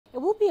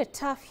It will be a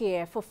tough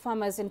year for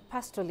farmers and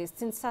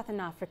pastoralists in Southern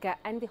Africa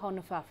and the Horn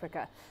of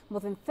Africa. More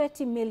than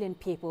 30 million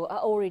people are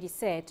already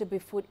said to be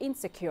food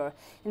insecure.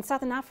 In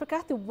Southern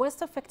Africa, the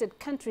worst affected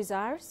countries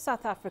are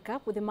South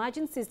Africa, with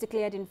emergencies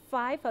declared in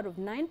 5 out of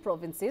 9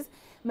 provinces,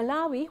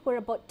 Malawi, where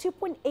about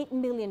 2.8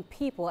 million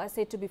people are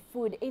said to be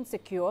food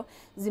insecure,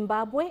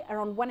 Zimbabwe,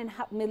 around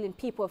 1.5 million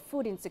people are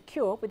food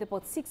insecure, with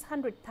about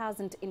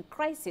 600,000 in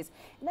crisis.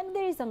 And then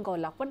there is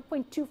Angola,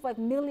 1.25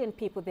 million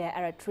people there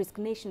are at risk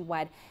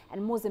nationwide,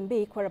 and Mozambique,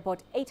 where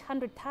about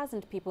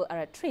 800,000 people are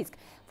at risk.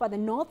 Further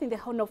north in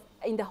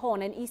the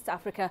Horn and East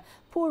Africa,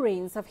 poor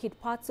rains have hit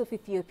parts of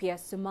Ethiopia,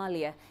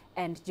 Somalia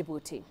and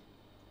Djibouti.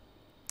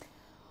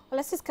 Well,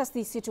 let's discuss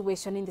the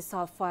situation in the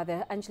south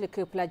further. Angelo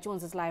Kupla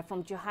joins us live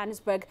from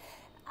Johannesburg.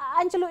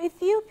 Angelo,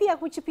 Ethiopia,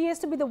 which appears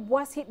to be the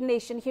worst hit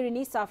nation here in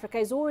East Africa,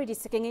 is already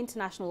seeking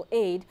international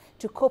aid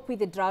to cope with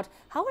the drought.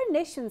 How are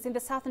nations in the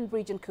southern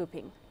region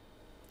coping?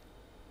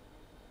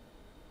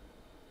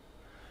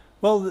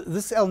 Well,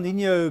 this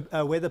El-Nino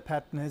weather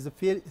pattern has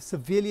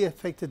severely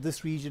affected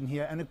this region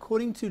here, and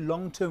according to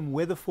long-term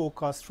weather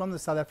forecasts from the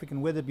South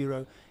African Weather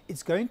Bureau,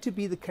 it's going to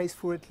be the case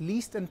for at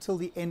least until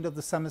the end of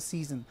the summer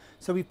season.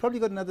 So we've probably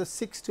got another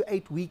 6 to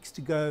 8 weeks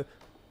to go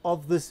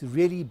of this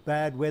really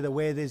bad weather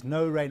where there's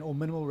no rain or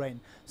minimal rain.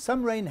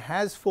 Some rain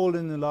has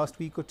fallen in the last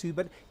week or two,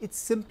 but it's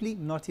simply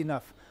not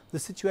enough. The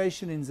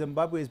situation in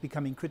Zimbabwe is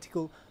becoming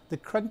critical. The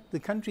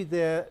country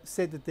there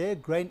said that their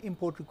grain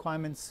import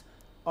requirements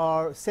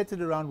are set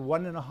at around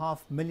 1.5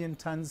 million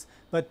tons,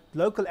 but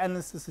local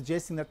analysts are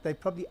suggesting that they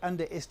probably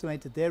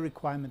underestimated their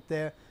requirement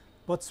there.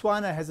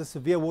 Botswana has a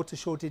severe water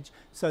shortage,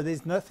 so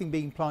there's nothing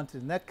being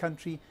planted in that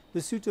country.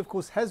 Lesotho, of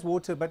course, has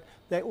water, but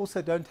they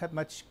also don't have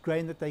much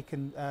grain that they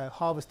can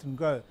harvest and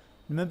grow.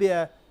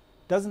 Namibia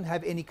doesn't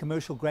have any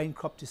commercial grain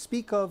crop to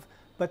speak of,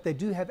 but they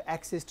do have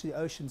access to the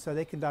ocean, so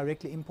they can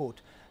directly import.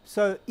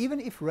 So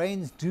even if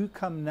rains do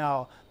come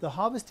now, the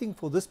harvesting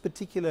for this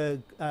particular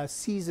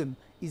season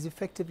is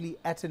effectively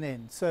at an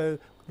end. So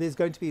there's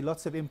going to be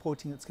lots of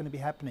importing that's going to be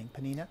happening.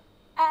 Panina?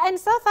 And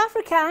South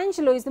Africa,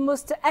 Angelo, is the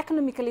most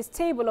economically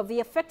stable of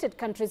the affected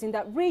countries in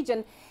that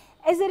region.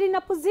 Is it in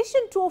a position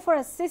to offer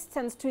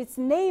assistance to its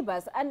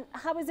neighbors, and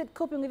how is it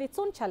coping with its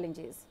own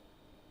challenges?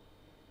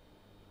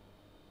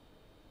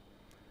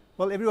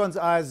 Well, everyone's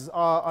eyes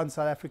are on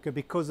South Africa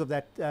because of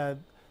that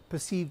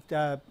perceived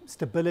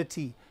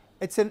stability.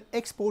 It's an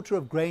exporter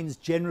of grains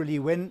generally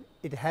when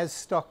it has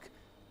stock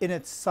in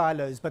its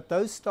silos, but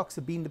those stocks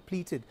have been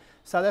depleted.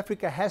 South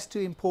Africa has to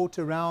import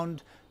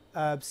around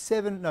about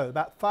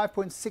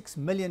 5.6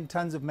 million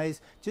tons of maize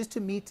just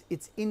to meet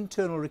its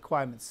internal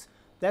requirements.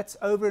 That's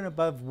over and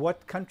above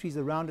what countries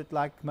around it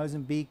like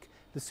Mozambique,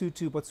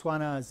 Lesotho,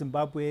 Botswana,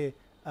 Zimbabwe,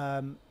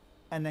 and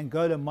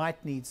Angola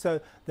might need.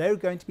 So they're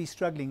going to be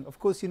struggling. Of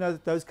course, you know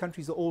that those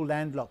countries are all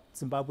landlocked,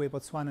 Zimbabwe,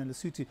 Botswana and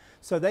Lesotho.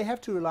 So they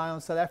have to rely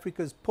on South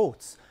Africa's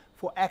ports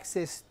for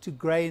access to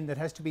grain that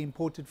has to be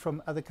imported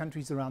from other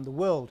countries around the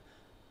world.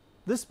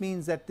 This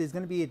means that there's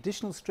going to be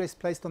additional stress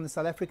placed on the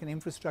South African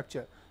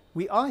infrastructure.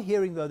 We are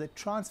hearing, though, that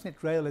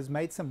Transnet Rail has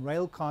made some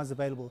rail cars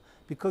available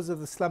because of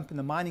the slump in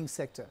the mining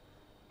sector.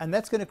 And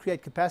that's going to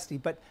create capacity,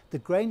 but the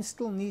grain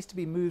still needs to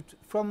be moved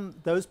from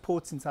those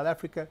ports in South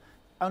Africa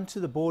onto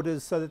the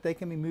borders so that they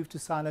can be moved to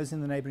silos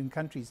in the neighboring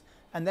countries.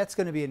 And that's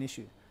going to be an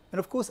issue. And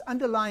of course,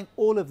 underlying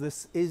all of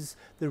this is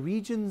the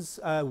region's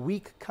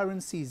weak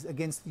currencies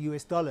against the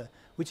US dollar,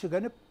 which are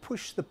going to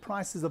push the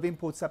prices of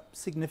imports up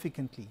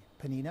significantly.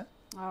 Panina?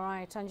 All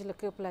right, Angelo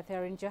Kupla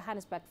there in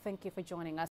Johannesburg, thank you for joining us.